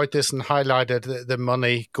spoken about this and highlighted the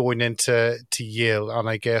money going into Yale, and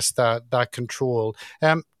I guess that control.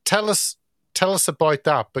 Tell us about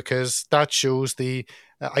that, because that shows the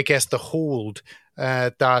hold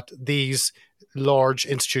that these large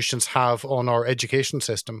institutions have on our education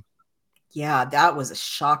system. Yeah, that was a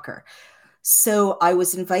shocker. So I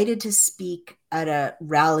was invited to speak at a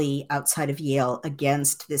rally outside of Yale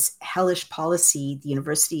against this hellish policy the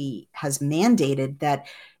university has mandated that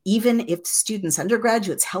even if students,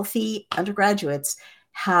 undergraduates, healthy undergraduates,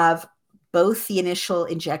 have both the initial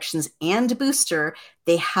injections and a booster,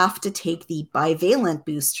 they have to take the bivalent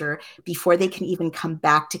booster before they can even come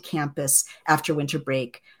back to campus after winter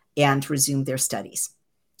break and resume their studies.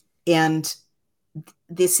 And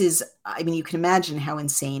this is, I mean, you can imagine how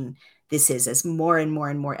insane this is as more and more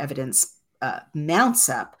and more evidence mounts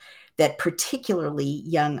up that particularly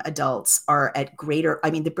young adults are at greater,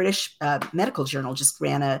 I mean, the British Medical Journal just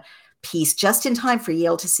ran a piece just in time for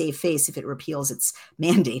Yale to save face if it repeals its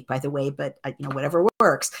mandate, by the way, but whatever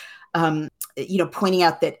works. Pointing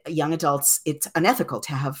out that young adults, it's unethical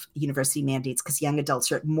to have university mandates because young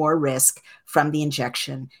adults are at more risk from the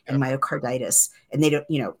injection and myocarditis. And they don't,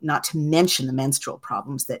 not to mention the menstrual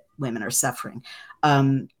problems that women are suffering,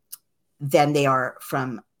 than they are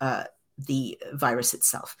from the virus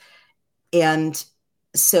itself. And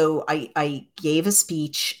so I gave a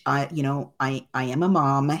speech. I am a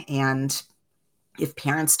mom, and if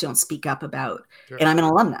parents don't speak up about, and I'm an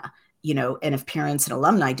alumna, and if parents and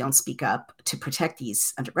alumni don't speak up to protect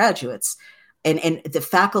these undergraduates, and the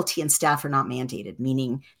faculty and staff are not mandated,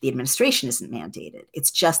 meaning the administration isn't mandated.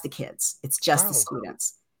 It's just the kids. It's just the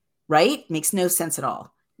students, right? Makes no sense at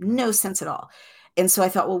all. No sense at all. And so I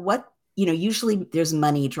thought, well, what, usually there's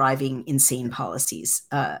money driving insane policies.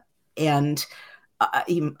 And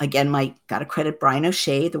again, got to credit Brian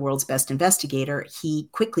O'Shea, the world's best investigator. He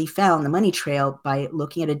quickly found the money trail by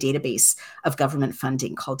looking at a database of government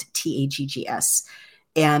funding called TAGGS,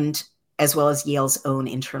 and as well as Yale's own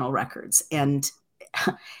internal records. And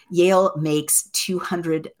Yale makes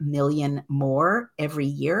 $200 million more every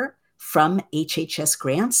year from HHS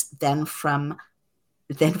grants than from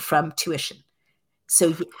tuition.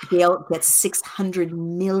 So Yale gets $600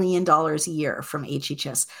 million a year from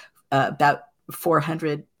HHS, about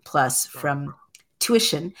 400 plus from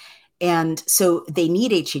tuition. And so they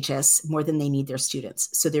need HHS more than they need their students.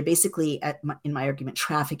 So they're basically, in my argument,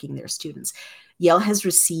 trafficking their students. Yale has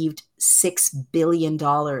received $6 billion from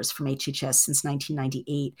HHS since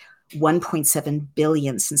 1998, $1.7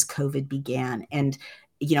 billion since COVID began. And,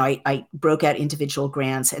 I broke out individual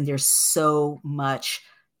grants, and there's so much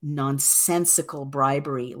nonsensical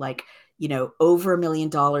bribery, like, over $1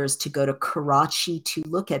 million to go to Karachi to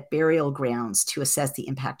look at burial grounds to assess the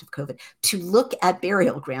impact of COVID, to look at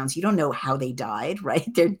burial grounds. You don't know how they died, right?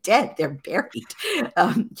 They're dead, they're buried.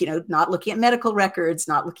 Not looking at medical records,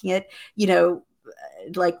 not looking at,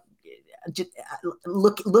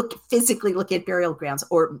 physically look at burial grounds,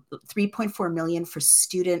 or $3.4 million for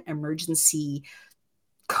student emergency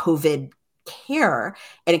COVID care,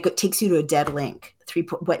 and it takes you to a dead link.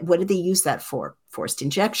 What did they use that for? Forced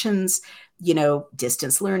injections,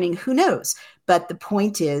 distance learning, who knows? But the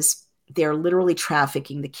point is, they're literally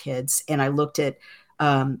trafficking the kids. And I looked at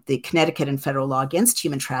the Connecticut and federal law against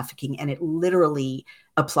human trafficking, and it literally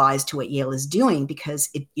applies to what Yale is doing, because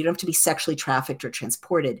you don't have to be sexually trafficked or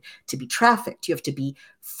transported to be trafficked. You have to be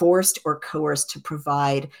forced or coerced to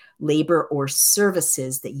provide labor or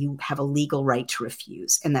services that you have a legal right to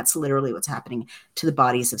refuse. And that's literally what's happening to the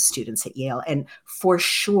bodies of students at Yale. And for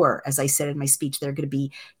sure, as I said in my speech, there are going to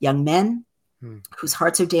be young men whose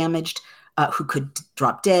hearts are damaged, who could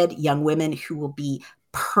drop dead, young women who will be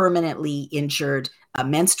permanently injured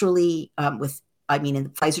menstrually in the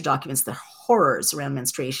Pfizer documents, the horrors around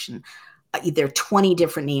menstruation. There are 20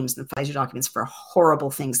 different names in the Pfizer documents for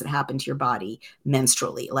horrible things that happen to your body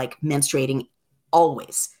menstrually, like menstruating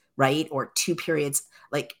always, right? Or 2 periods.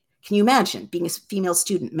 Like, can you imagine being a female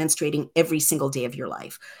student menstruating every single day of your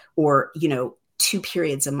life, or, 2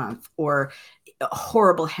 periods a month, or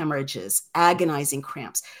horrible hemorrhages, agonizing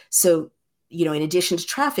cramps? So, in addition to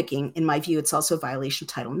trafficking, in my view, it's also a violation of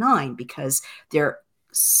Title IX, because they're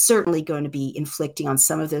certainly going to be inflicting on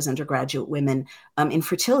some of those undergraduate women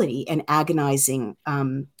infertility and agonizing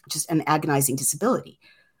disability.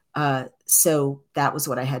 So that was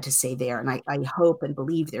what I had to say there. And I hope and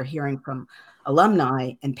believe they're hearing from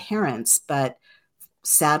alumni and parents, but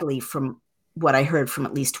sadly, from what I heard from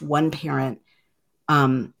at least one parent,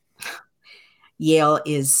 Yale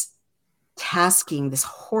is tasking this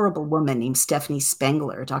horrible woman named Stephanie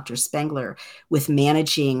Spengler, Dr. Spengler, with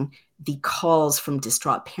managing the calls from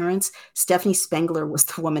distraught parents. Stephanie Spengler was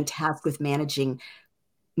the woman tasked with managing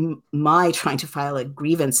my trying to file a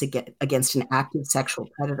grievance against an active sexual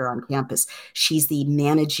predator on campus. She's the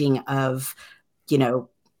managing of,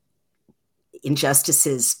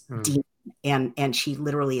 injustices, and she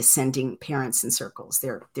literally is sending parents in circles.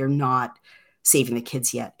 They're not saving the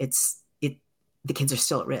kids yet. It's the kids are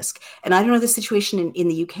still at risk. And I don't know the situation in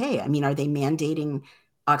the UK. I mean, are they mandating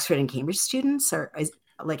Oxford and Cambridge students, or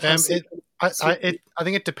like how I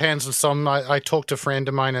think it depends on some. I talked to a friend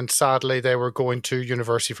of mine, and sadly they were going to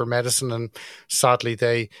University for Medicine, and sadly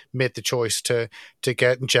they made the choice to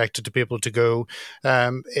get injected to be able to go.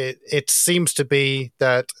 It seems to be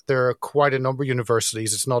that there are quite a number of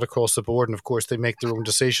universities. It's not across the board, and of course they make their own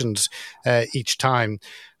decisions each time.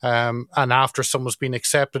 And after someone's been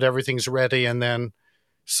accepted, everything's ready, and then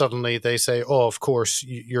suddenly they say, "Oh, of course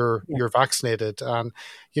you're vaccinated." And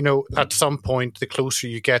at some point, the closer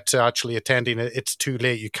you get to actually attending it, it's too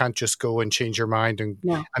late. You can't just go and change your mind and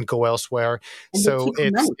go elsewhere. And so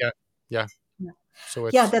it's yeah. So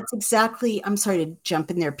that's exactly. I'm sorry to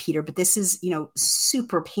jump in there, Peter, but this is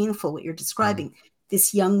super painful what you're describing.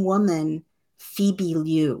 This young woman, Phoebe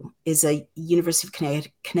Liu, is a University of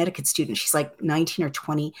Connecticut student. She's like 19 or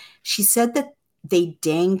 20. She said that they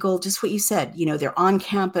dangle, just what you said, they're on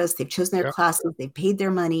campus, they've chosen their classes, they've paid their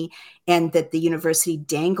money, and that the university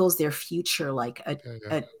dangles their future like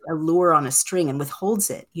a lure on a string and withholds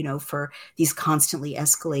it, for these constantly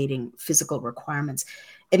escalating physical requirements.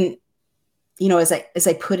 And, as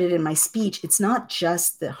I put it in my speech, it's not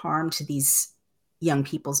just the harm to these young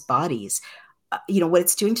people's bodies. What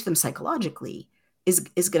it's doing to them psychologically is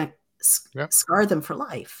going to scar them for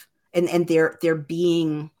life. And they're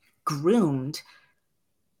being groomed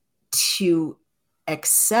to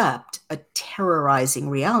accept a terrorizing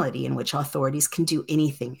reality in which authorities can do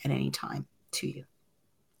anything at any time to you.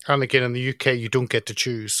 And again, in the UK, you don't get to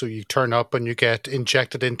choose. So you turn up and you get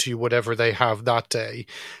injected into whatever they have that day.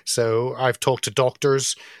 So I've talked to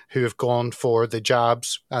doctors who have gone for the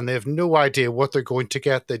jabs and they have no idea what they're going to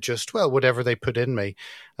get. They just, whatever they put in me.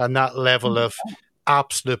 And that level of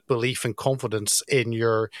absolute belief and confidence in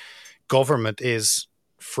your government is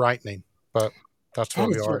frightening. But that's where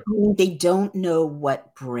we are. They don't know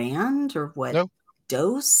what brand or what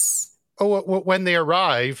dose. Oh, when they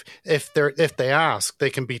arrive, if they ask,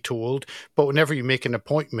 they can be told. But whenever you make an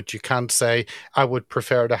appointment, you can't say, "I would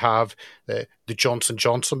prefer to have the Johnson &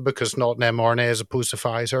 Johnson because not an mRNA as opposed to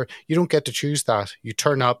Pfizer." You don't get to choose that. You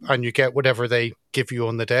turn up and you get whatever they give you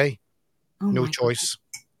on the day. No choice. God.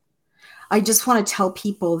 I just want to tell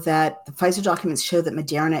people that the Pfizer documents show that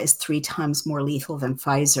Moderna is 3 times more lethal than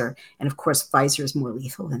Pfizer. And of course, Pfizer is more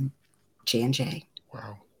lethal than J&J.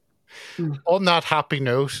 Wow. On that happy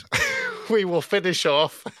note, we will finish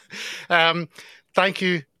off. Thank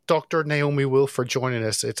you, Dr. Naomi Wolf, for joining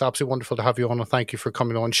us. It's absolutely wonderful to have you on, and thank you for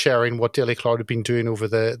coming on, sharing what Daily Cloud have been doing over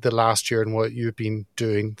the last year and what you've been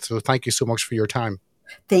doing. So thank you so much for your time.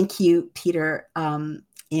 Thank you, Peter.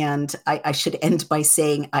 And I should end by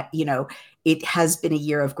saying, it has been a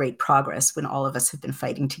year of great progress when all of us have been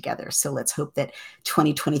fighting together. So let's hope that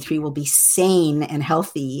 2023 will be sane and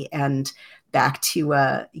healthy and back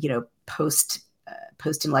to,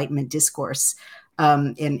 post-Enlightenment discourse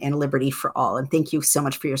and liberty for all. And thank you so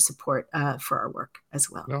much for your support for our work as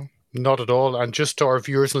well. No. Not at all. And just to our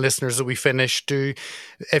viewers and listeners that we finish,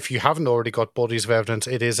 if you haven't already got Bodies of Evidence,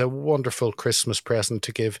 it is a wonderful Christmas present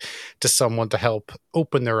to give to someone to help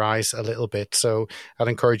open their eyes a little bit. So I'd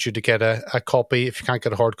encourage you to get a copy. If you can't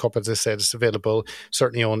get a hard copy, as I said, it's available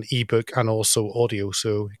certainly on ebook and also audio.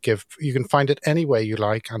 So you can find it any way you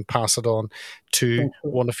like and pass it on to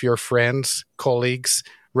one of your friends, colleagues,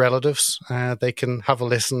 relatives. They can have a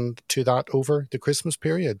listen to that over the Christmas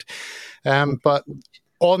period. But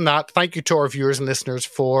on that, thank you to our viewers and listeners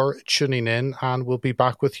for tuning in, and we'll be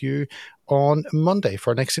back with you on Monday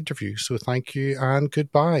for our next interview. So thank you and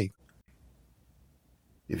goodbye.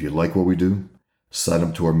 If you like what we do, sign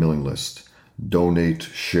up to our mailing list, donate,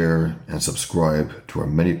 share, and subscribe to our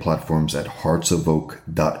many platforms at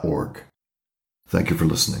heartsofoak.org. Thank you for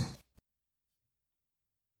listening.